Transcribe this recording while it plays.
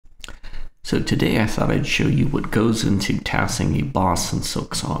So today I thought I'd show you what goes into TASing a boss in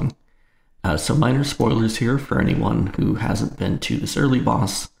Silksong. So minor spoilers here for anyone who hasn't been to this early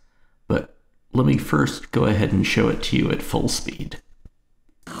boss, but let me first go ahead and show it to you at full speed.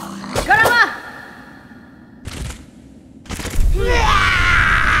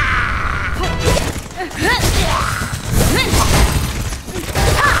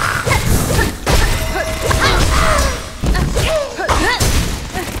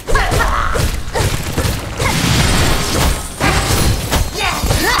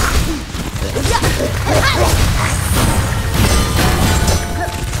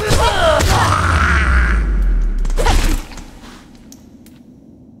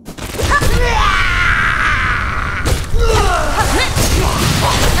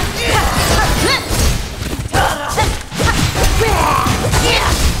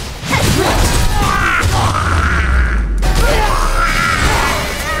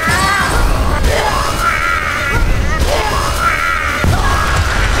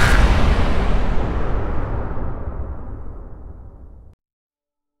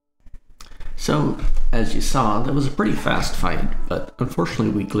 So, as you saw, that was a pretty fast fight, but unfortunately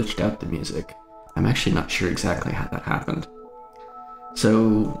we glitched out the music. I'm actually not sure exactly how that happened.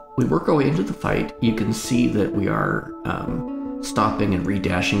 So, we work our way into the fight. You can see that we are stopping and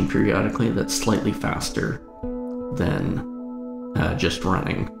re-dashing periodically. That's slightly faster than just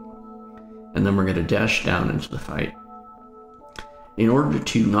running. And then we're going to dash down into the fight. In order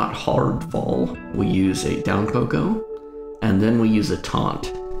to not hard fall, we use a down pogo, and then we use a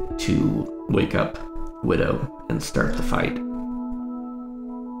taunt to wake up Widow and start the fight.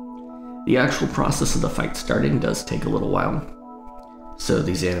 The actual process of the fight starting does take a little while, so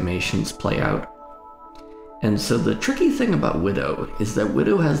these animations play out. And so the tricky thing about Widow is that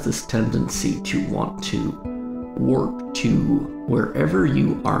Widow has this tendency to want to warp to wherever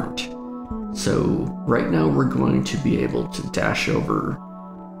you aren't. So right now we're going to be able to dash over.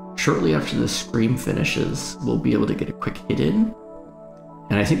 Shortly after the scream finishes, we'll be able to get a quick hit in.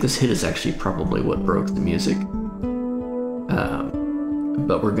 And I think this hit is actually probably what broke the music.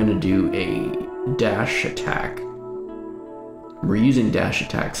 But we're going to do a dash attack. We're using dash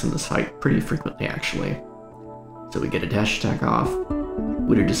attacks in this fight pretty frequently, actually. So we get a dash attack off.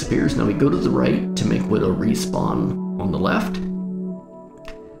 Widow disappears. Now we go to the right to make Widow respawn on the left.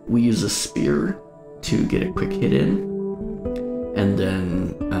 We use a spear to get a quick hit in. And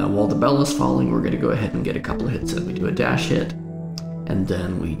then while the bell is falling, we're going to go ahead and get a couple of hits in. We do a dash hit. And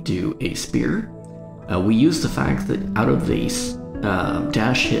then we do a spear. We use the fact that out of the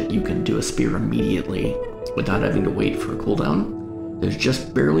dash hit, you can do a spear immediately without having to wait for a cooldown. There's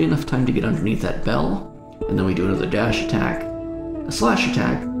just barely enough time to get underneath that bell, and then we do another dash attack, a slash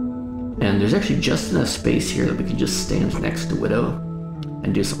attack, and there's actually just enough space here that we can just stand next to Widow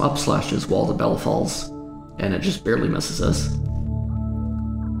and do some up slashes while the bell falls, and it just barely misses us.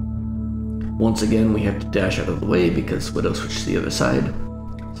 Once again, we have to dash out of the way because Widow switched to the other side.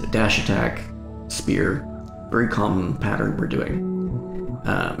 So dash attack, spear, very common pattern we're doing.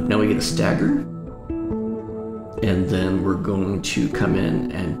 Now we get a stagger, and then we're going to come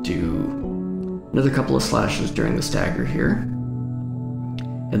in and do another couple of slashes during the stagger here.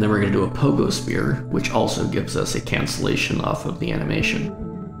 And then we're going to do a pogo spear, which also gives us a cancellation off of the animation.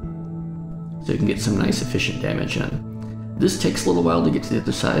 So you can get some nice efficient damage in. This takes a little while to get to the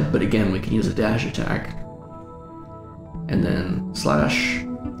other side, but again, we can use a dash attack. And then slash,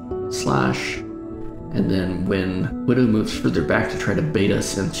 slash, and then when Widow moves further back to try to bait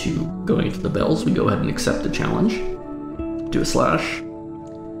us into going to the bells, we go ahead and accept the challenge. Do a slash,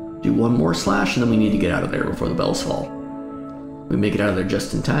 do one more slash, and then we need to get out of there before the bells fall. We make it out of there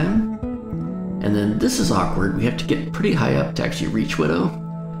just in time. And then this is awkward. We have to get pretty high up to actually reach Widow.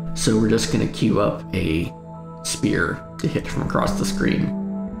 So we're just going to queue up a spear to hit from across the screen.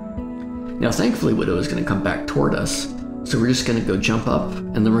 Now thankfully Widow is going to come back toward us, so we're just going to go jump up,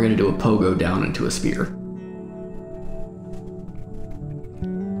 and then we're going to do a pogo down into a spear.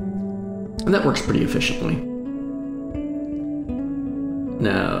 And that works pretty efficiently.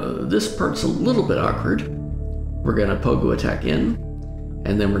 Now this part's a little bit awkward. We're going to pogo attack in,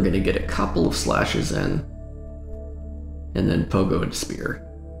 and then we're going to get a couple of slashes in, and then pogo into spear.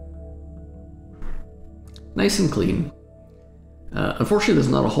 Nice and clean. Unfortunately, there's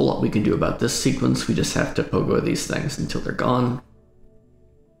not a whole lot we can do about this sequence. We just have to pogo these things until they're gone.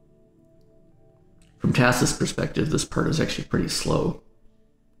 From TAS's perspective, this part is actually pretty slow.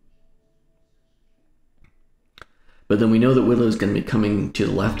 But then we know that Widow is going to be coming to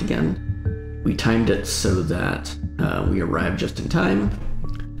the left again. We timed it so that we arrive just in time.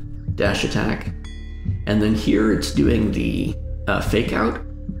 Dash attack. And then here it's doing the fake out.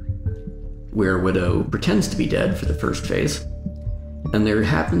 where Widow pretends to be dead for the first phase, and there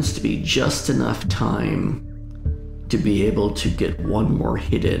happens to be just enough time to be able to get one more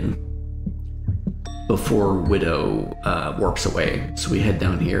hit in before Widow warps away. So we head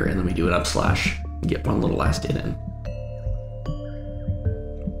down here and then we do an up slash and get one little last hit in.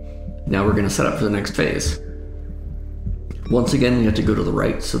 Now we're going to set up for the next phase. Once again, we have to go to the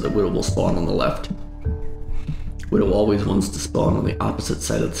right so that Widow will spawn on the left. Widow always wants to spawn on the opposite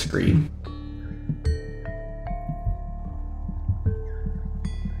side of the screen.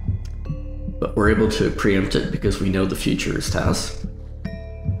 But we're able to preempt it because we know the future is TAS.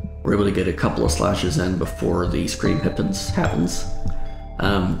 We're able to get a couple of slashes in before the scream happens.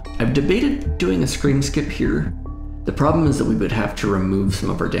 I've debated doing a scream skip here. The problem is that we would have to remove some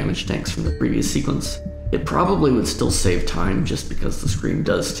of our damage tanks from the previous sequence. It probably would still save time just because the scream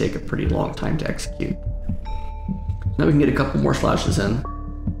does take a pretty long time to execute. Now we can get a couple more slashes in.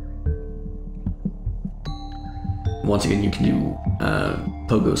 Once again, you can do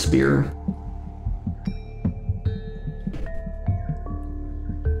Pogo Spear.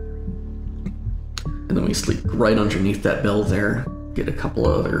 And then we sleep right underneath that bell there, get a couple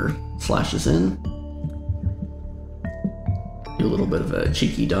of other slashes in. Do a little bit of a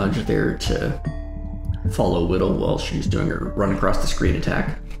cheeky dodge there to follow Widow while she's doing her run across the screen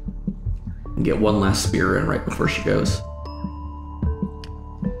attack. And get one last spear in right before she goes.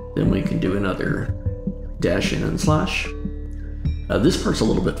 Then we can do another dash in and slash. This part's a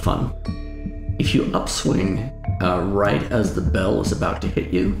little bit fun. If you upswing right as the bell is about to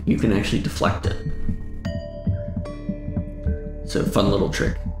hit you, you can actually deflect it. So fun little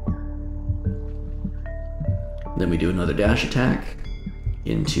trick. Then we do another dash attack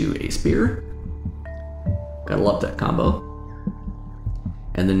into a spear. Gotta love that combo.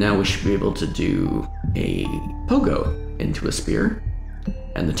 And then now we should be able to do a pogo into a spear.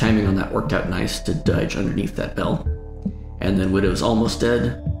 And the timing on that worked out nice to dodge underneath that bell. And then Widow's almost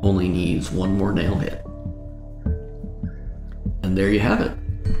dead, only needs one more nail hit. And there you have it.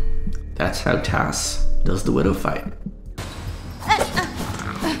 That's how TAS does the Widow fight.